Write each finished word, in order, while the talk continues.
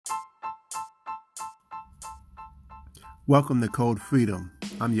Welcome to Code Freedom.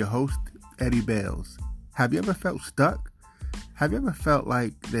 I'm your host, Eddie Bales. Have you ever felt stuck? Have you ever felt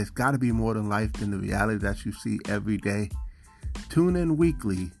like there's got to be more than life than the reality that you see every day? Tune in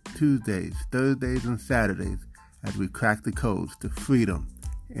weekly, Tuesdays, Thursdays, and Saturdays as we crack the codes to freedom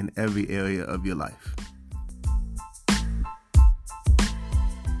in every area of your life.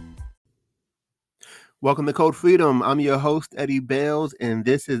 Welcome to Code Freedom. I'm your host, Eddie Bales, and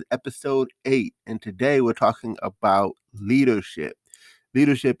this is episode 8. And today we're talking about leadership.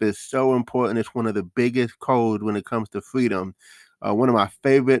 Leadership is so important. It's one of the biggest codes when it comes to freedom. One of my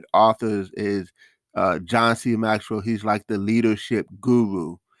favorite authors is John C. Maxwell. He's like the leadership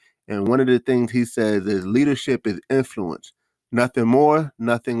guru. And one of the things he says is leadership is influence. Nothing more,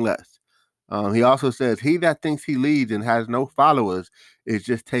 nothing less. He also says, he that thinks he leads and has no followers is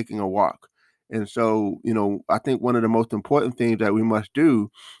just taking a walk. And so, I think one of the most important things that we must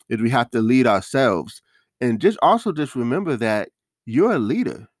do is we have to lead ourselves. And just remember that you're a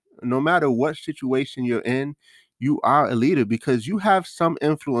leader. No matter what situation you're in, you are a leader because you have some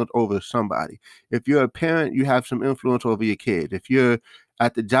influence over somebody. If you're a parent, you have some influence over your kid. If you're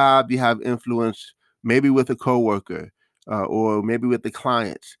at the job, you have influence maybe with a coworker or maybe with the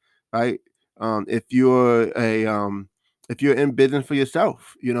clients, right? If you're in business for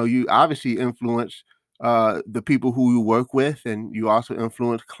yourself, you obviously influence the people who you work with, and you also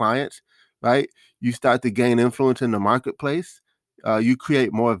influence clients, right? You start to gain influence in the marketplace. You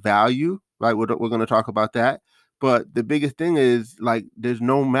create more value, right? We're going to talk about that. But the biggest thing is, there's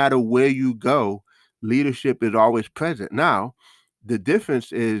no matter where you go, leadership is always present. Now, the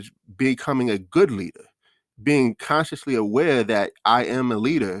difference is becoming a good leader, being consciously aware that I am a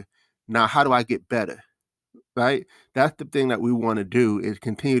leader. Now, how do I get better? Right? That's the thing that we want to do, is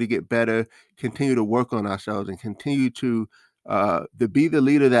continue to get better, continue to work on ourselves, and continue to be the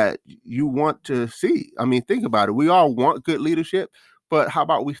leader that you want to see. I mean, think about it. We all want good leadership, but how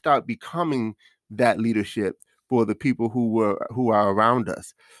about we start becoming that leadership for the people who are around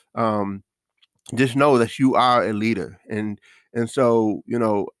us? Just know that you are a leader, and so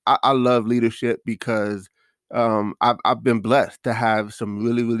I love leadership because I've been blessed to have some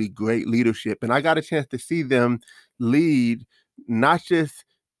really, really great leadership, and I got a chance to see them lead, not just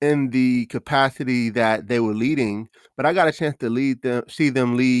in the capacity that they were leading, but I got a chance to see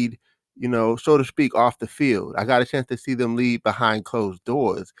them lead, so to speak, off the field. I got a chance to see them lead behind closed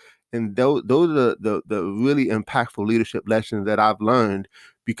doors, and those are the really impactful leadership lessons that I've learned,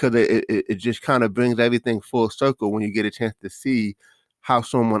 because it just kind of brings everything full circle when you get a chance to see how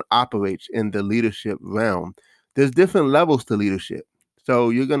someone operates in the leadership realm. There's different levels to leadership.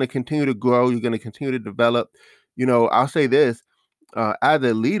 So you're going to continue to grow. You're going to continue to develop. I'll say this, as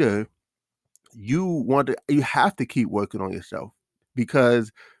a leader, you have to keep working on yourself,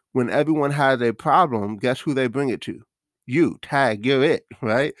 because when everyone has a problem, guess who they bring it to? You. Tag, you're it,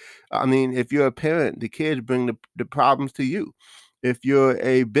 right? I mean, if you're a parent, the kids bring the problems to you. If you're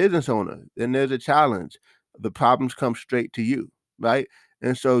a business owner, then there's a challenge. The problems come straight to you, right?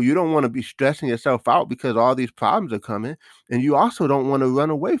 And so you don't want to be stressing yourself out because all these problems are coming. And you also don't want to run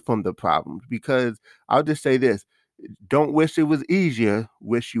away from the problems, because I'll just say this: don't wish it was easier,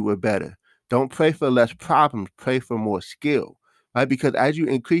 wish you were better. Don't pray for less problems, pray for more skill, right? Because as you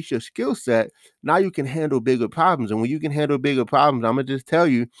increase your skill set, now you can handle bigger problems. And when you can handle bigger problems, I'm going to just tell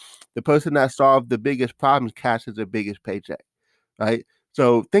you, the person that solved the biggest problems catches the biggest paycheck, right?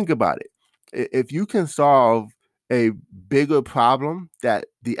 So think about it. If you can solve a bigger problem that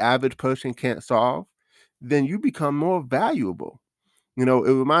the average person can't solve, then you become more valuable. It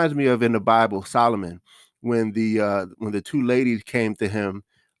reminds me of, in the Bible, Solomon, when the two ladies came to him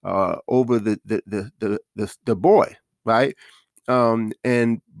over the boy, right?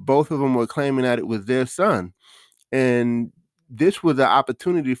 And both of them were claiming that it was their son, and this was an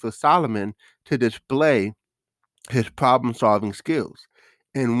opportunity for Solomon to display his problem-solving skills.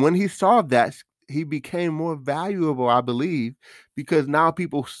 And when he solved that, he became more valuable, I believe, because now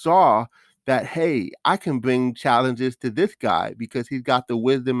people saw that, hey, I can bring challenges to this guy because he's got the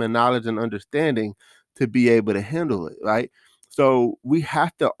wisdom and knowledge and understanding to be able to handle it, right? So we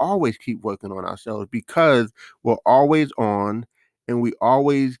have to always keep working on ourselves, because we're always on, and we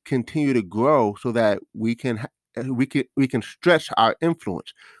always continue to grow, so that we can stretch our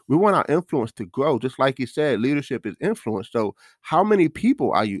influence. We want our influence to grow. Just like you said, leadership is influence. So how many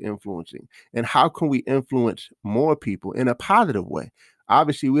people are you influencing? And how can we influence more people in a positive way?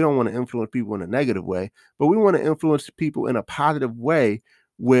 Obviously, we don't want to influence people in a negative way, but we want to influence people in a positive way,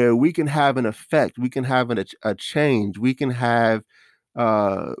 where we can have an effect, we can have a change, we can have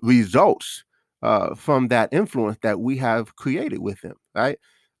results from that influence that we have created with them, right?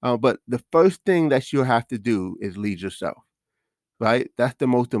 But the first thing that you'll have to do is lead yourself, right? That's the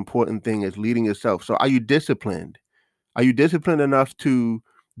most important thing, is leading yourself. So are you disciplined? Are you disciplined enough to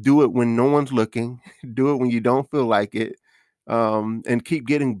do it when no one's looking, do it when you don't feel like it, and keep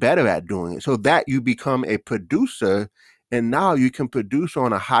getting better at doing it so that you become a producer, and now you can produce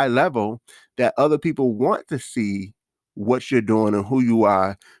on a high level that other people want to see what you're doing and who you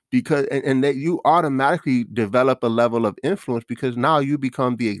are, because and that you automatically develop a level of influence because now you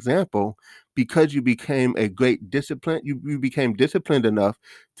become the example, because you became a great discipline, you became disciplined enough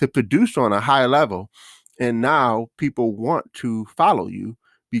to produce on a high level, and now people want to follow you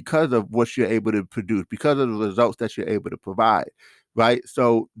because of what you're able to produce, because of the results that you're able to provide, right?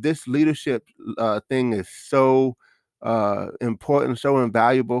 So this leadership thing is so important, so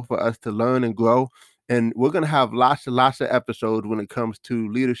invaluable for us to learn and grow. And we're going to have lots and lots of episodes when it comes to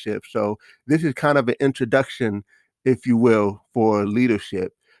leadership. So this is kind of an introduction, if you will, for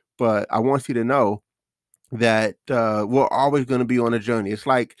leadership. But I want you to know that we're always going to be on a journey. It's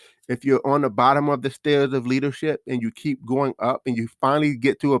like if you're on the bottom of the stairs of leadership and you keep going up and you finally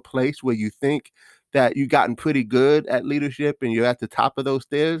get to a place where you think that you've gotten pretty good at leadership and you're at the top of those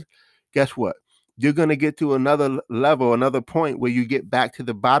stairs, guess what? You're going to get to another level, another point where you get back to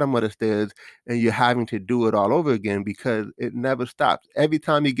the bottom of the stairs and you're having to do it all over again because it never stops. Every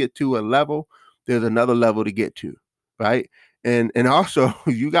time you get to a level, there's another level to get to, right? And also,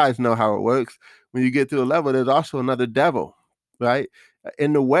 you guys know how it works. When you get to a level, there's also another devil, right?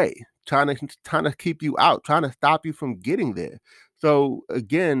 In the way, trying to keep you out, trying to stop you from getting there. So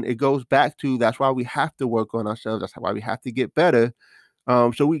again, it goes back to, that's why we have to work on ourselves. That's why we have to get better.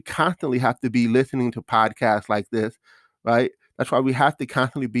 So we constantly have to be listening to podcasts like this, right? That's why we have to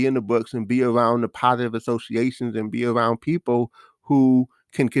constantly be in the books and be around the positive associations and be around people who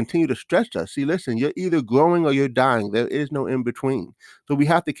can continue to stretch us. See, listen, you're either growing or you're dying. There is no in between. So we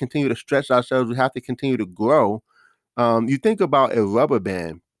have to continue to stretch ourselves. We have to continue to grow. You think about a rubber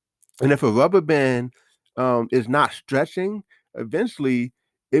band, and if a rubber band is not stretching, eventually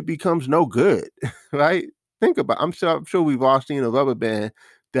it becomes no good, right? Think about. I'm sure we've all seen a rubber band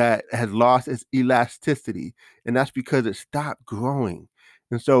that has lost its elasticity, and that's because it stopped growing.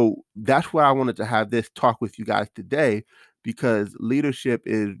 And so that's why I wanted to have this talk with you guys today, because leadership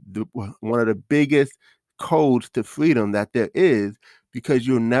is one of the biggest codes to freedom that there is, because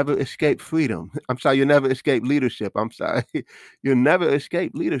you'll never escape freedom. I'm sorry, you'll never escape leadership. I'm sorry. You'll never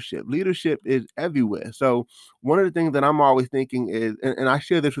escape leadership. Leadership is everywhere. So one of the things that I'm always thinking is, and I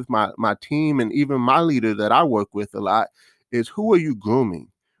share this with my team and even my leader that I work with a lot, is who are you grooming?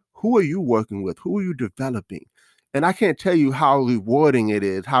 Who are you working with? Who are you developing? And I can't tell you how rewarding it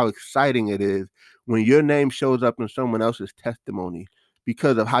is, how exciting it is when your name shows up in someone else's testimony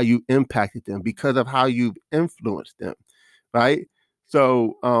because of how you impacted them, because of how you've influenced them, right?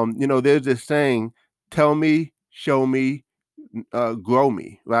 So, there's this saying, tell me, show me, grow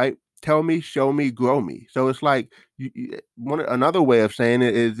me, right? Tell me, show me, grow me. So it's like another way of saying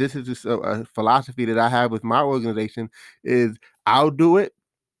it is, this is just a philosophy that I have with my organization, is I'll do it,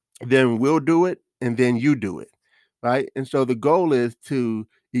 then we'll do it, and then you do it, right? And so the goal is to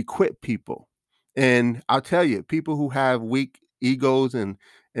equip people. And I'll tell you, people who have weak egos and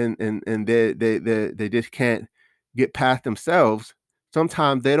they just can't get past themselves,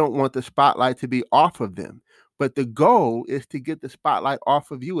 sometimes they don't want the spotlight to be off of them. But the goal is to get the spotlight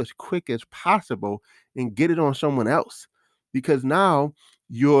off of you as quick as possible and get it on someone else. Because now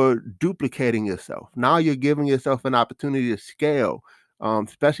you're duplicating yourself. Now you're giving yourself an opportunity to scale,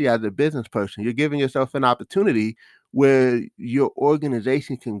 especially as a business person. You're giving yourself an opportunity where your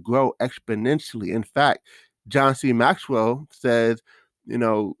organization can grow exponentially. In fact, John C. Maxwell says,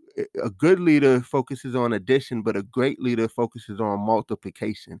 a good leader focuses on addition, but a great leader focuses on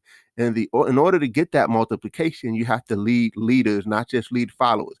multiplication. And in order to get that multiplication, you have to lead leaders, not just lead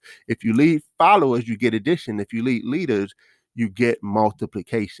followers. If you lead followers, you get addition. If you lead leaders, you get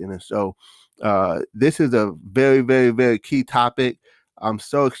multiplication. And so this is a very, very, very key topic. I'm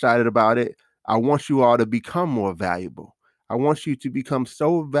so excited about it. I want you all to become more valuable. I want you to become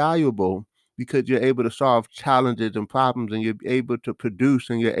so valuable because you're able to solve challenges and problems, and you're able to produce,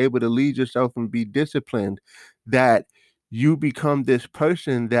 and you're able to lead yourself and be disciplined, that you become this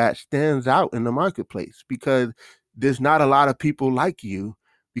person that stands out in the marketplace, because there's not a lot of people like you,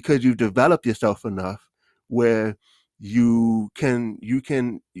 because you've developed yourself enough where you can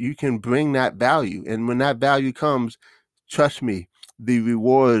bring that value. And when that value comes, trust me, the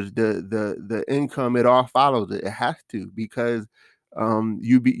rewards, the income, it all follows it. It has to, because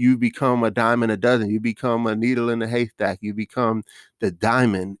you become a dime in a dozen. You become a needle in a haystack. You become the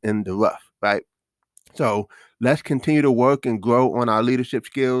diamond in the rough, right? So let's continue to work and grow on our leadership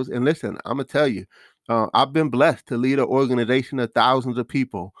skills. And listen, I'm gonna tell you, I've been blessed to lead an organization of thousands of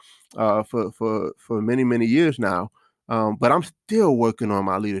people for many years now. But I'm still working on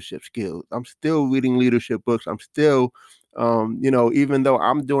my leadership skills. I'm still reading leadership books. I'm still, even though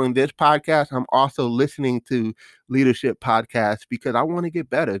I'm doing this podcast, I'm also listening to leadership podcasts because I want to get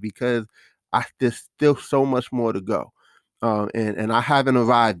better. Because there's still so much more to go, and I haven't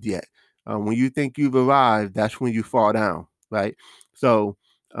arrived yet. When you think you've arrived, that's when you fall down, right? So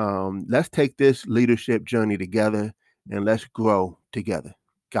let's take this leadership journey together and let's grow together.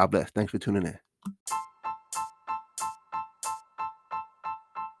 God bless. Thanks for tuning in.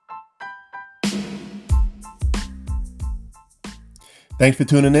 Thanks for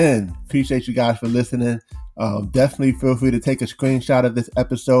tuning in. Appreciate you guys for listening. Definitely feel free to take a screenshot of this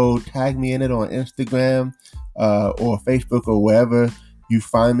episode, tag me in it on Instagram or Facebook or wherever you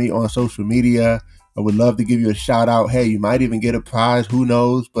find me on social media. I would love to give you a shout out. Hey, you might even get a prize. Who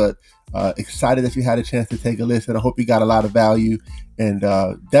knows? But excited that you had a chance to take a listen. I hope you got a lot of value. And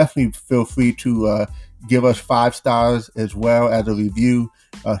definitely feel free to give us 5 stars as well as a review.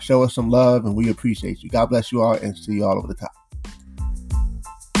 Show us some love, and we appreciate you. God bless you all, and see you all over the top.